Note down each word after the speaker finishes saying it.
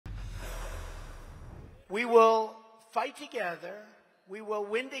We will fight together, we will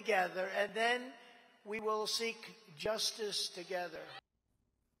win together, and then we will seek justice together.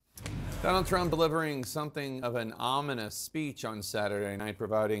 Donald Trump delivering something of an ominous speech on Saturday night,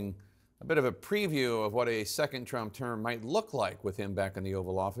 providing a bit of a preview of what a second Trump term might look like with him back in the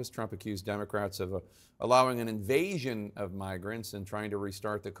Oval Office. Trump accused Democrats of allowing an invasion of migrants and trying to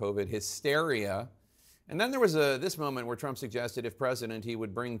restart the COVID hysteria. And then there was this moment where Trump suggested if president, he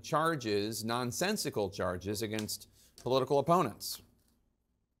would bring charges, nonsensical charges, against political opponents.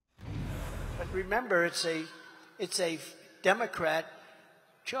 But remember, it's a Democrat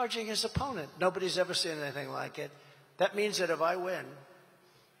charging his opponent. Nobody's ever seen anything like it. That means that if I win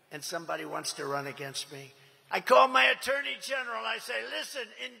and somebody wants to run against me, I call my attorney general. I say, listen,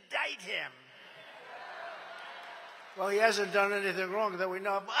 indict him. Well, he hasn't done anything wrong that we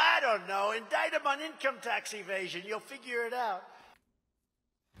know of. I don't know. Indict him on income tax evasion. You'll figure it out.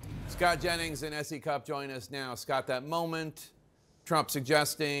 Scott Jennings and S.E. Cupp join us now. Scott, that moment, Trump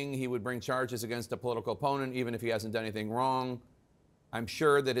suggesting he would bring charges against a political opponent even if he hasn't done anything wrong. I'm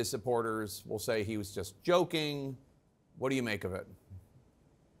sure that his supporters will say he was just joking. What do you make of it?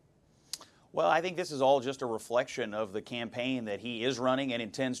 Well, I think this is all just a reflection of the campaign that he is running and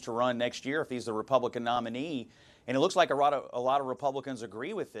intends to run next year if he's the Republican nominee. And it looks like a lot of Republicans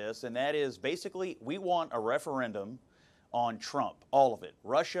agree with this, and that is basically we want a referendum on Trump, all of it.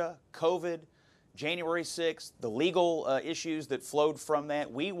 Russia, COVID, January 6th, the legal issues that flowed from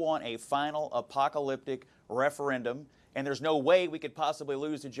that. We want a final apocalyptic referendum, and there's no way we could possibly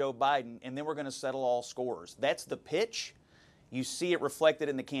lose to Joe Biden, and then we're going to settle all scores. That's the pitch. You see it reflected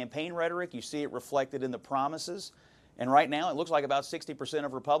in the campaign rhetoric. You see it reflected in the promises. And right now, it looks like about 60%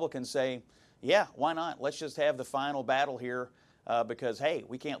 of Republicans say, yeah, why not? Let's just have the final battle here because, hey,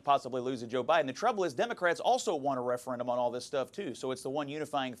 we can't possibly lose to Joe Biden. The trouble is Democrats also want a referendum on all this stuff, too. So it's the one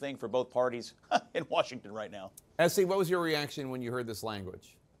unifying thing for both parties in Washington right now. S.E., what was your reaction when you heard this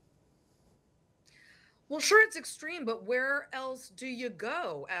language? Well, sure, it's extreme, but where else do you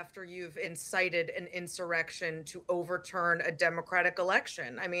go after you've incited an insurrection to overturn a democratic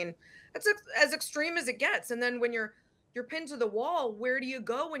election? I mean, it's as extreme as it gets. And then when you're pinned to the wall, where do you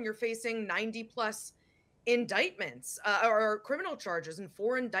go when you're facing 90+ indictments or criminal charges and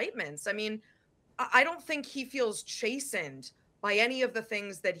 4 indictments? I mean, I don't think he feels chastened by any of the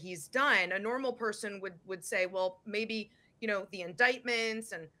things that he's done. A normal person would say, well, maybe, you know, the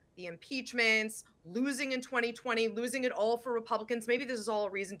indictments and the impeachments, losing in 2020, losing it all for Republicans. Maybe this is all a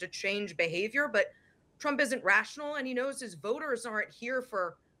reason to change behavior, but Trump isn't rational, and he knows his voters aren't here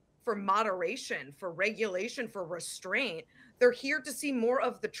for moderation, for regulation, for restraint. They're here to see more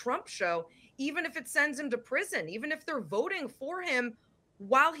of the Trump show, even if it sends him to prison, even if they're voting for him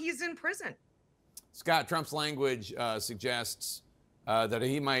while he's in prison. Scott, Trump's language suggests that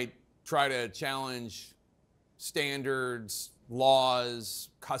he might try to challenge standards, laws,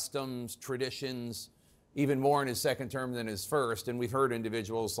 customs, traditions, even more in his second term than his first. And we've heard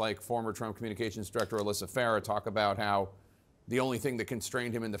individuals like former Trump communications director Alyssa Farah talk about how the only thing that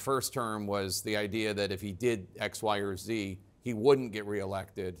constrained him in the first term was the idea that if he did X, Y, or Z, he wouldn't get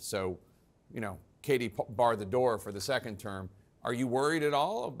reelected. So, you know, Katie barred the door for the second term. Are you worried at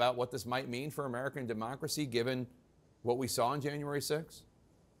all about what this might mean for American democracy, given what we saw on January 6th?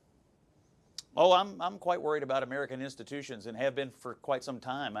 Oh, I'm quite worried about American institutions and have been for quite some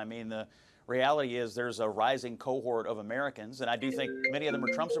time. I mean, the reality is there's a rising cohort of Americans, and I do think many of them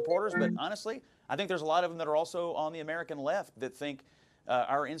are Trump supporters, but honestly, I think there's a lot of them that are also on the American left that think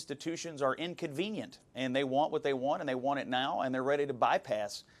our institutions are inconvenient, and they want what they want, and they want it now, and they're ready to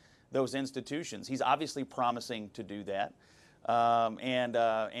bypass those institutions. He's obviously promising to do that. You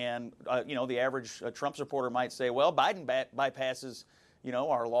know, the average Trump supporter might say, well, Biden bypasses, you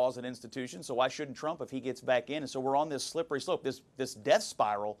know, our laws and institutions, so why shouldn't Trump if he gets back in? And so we're on this slippery slope, this death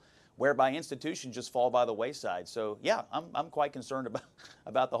spiral whereby institutions just fall by the wayside. So, yeah, I'm quite concerned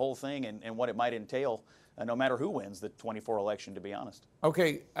about the whole thing and what it might entail, no matter who wins the 24 election, to be honest.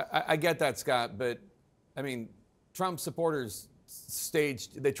 Okay, I get that, Scott, but, I mean, Trump supporters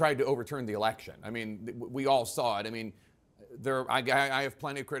they tried to overturn the election. I mean, we all saw it. I mean, I have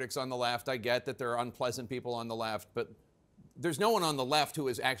plenty of critics on the left. I get that there are unpleasant people on the left, but there's no one on the left who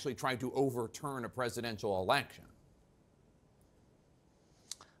is actually trying to overturn a presidential election.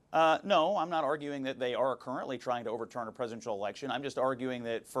 No, I'm not arguing that they are currently trying to overturn a presidential election. I'm just arguing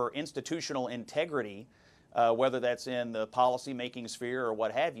that for institutional integrity, whether that's in the policy-making sphere or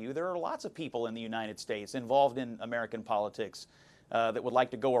what have you, there are lots of people in the United States involved in American politics that would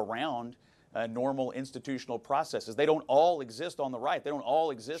like to go around normal institutional processes. They don't all exist on the right. They don't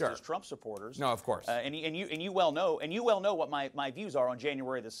all exist Sure. as Trump supporters. No, of course. And you well know what my views are on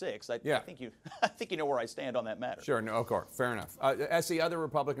January the 6th. I think you I think you know where I stand on that matter. Sure, no, of course, fair enough. S.E., other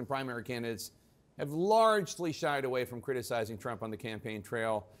Republican primary candidates have largely shied away from criticizing Trump on the campaign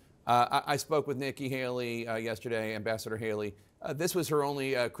trail. I spoke with Nikki Haley yesterday, Ambassador Haley. This was her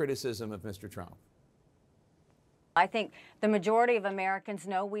only criticism of Mr. Trump. I think the majority of Americans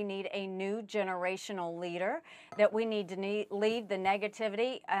know we need a new generational leader, that we need to leave the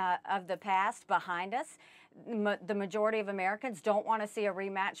negativity of the past behind us. The majority of Americans don't want to see a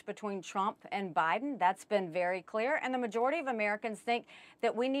rematch between Trump and Biden. That's been very clear. And the majority of Americans think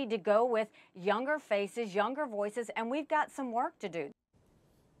that we need to go with younger faces, younger voices, and we've got some work to do.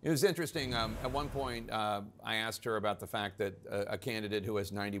 It was interesting. At one point, I asked her about the fact that a candidate who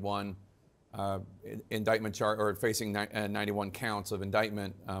has 91 indictment charge or facing 91 counts of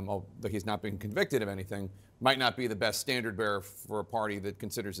indictment, although he's not been convicted of anything, might not be the best standard bearer for a party that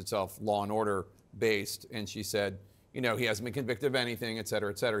considers itself law and order based. And she said, you know, he hasn't been convicted of anything, et cetera,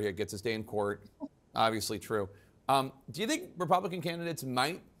 et cetera. He gets his day in court. Obviously true. Do you think Republican candidates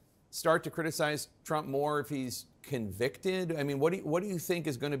might start to criticize Trump more if he's convicted? I mean, what do you think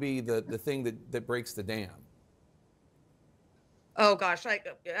is going to be the thing that breaks the dam? Oh gosh,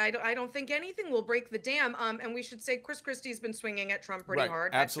 I don't think anything will break the dam. And we should say Chris Christie's been swinging at Trump pretty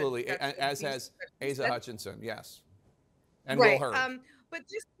hard. Absolutely, as has Asa Hutchinson, yes, and right. Will Hurd. But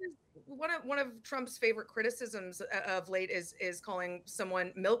just one of Trump's favorite criticisms of late is calling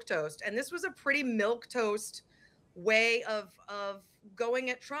someone milquetoast, and this was a pretty milquetoast way of going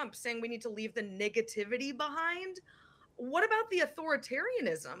at Trump, saying we need to leave the negativity behind. What about the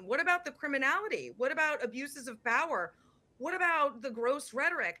authoritarianism? What about the criminality? What about abuses of power? What about the gross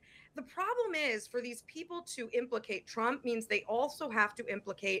rhetoric? The problem is, for these people to implicate Trump means they also have to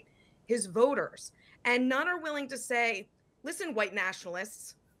implicate his voters. And none are willing to say, listen, white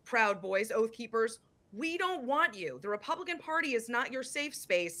nationalists, Proud Boys, Oath Keepers, we don't want you. The Republican Party is not your safe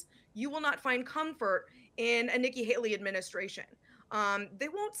space. You will not find comfort in a Nikki Haley administration. They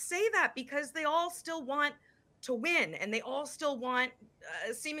won't say that because they all still want to win, and they all still want,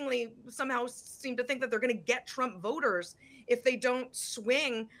 seemingly somehow seem to think that they're going to get Trump voters if they don't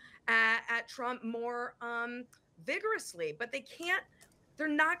swing at Trump more vigorously. But they can't. They're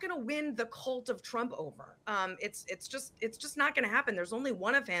not going to win the cult of Trump over. It's just not going to happen. There's only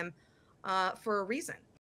one of him for a reason.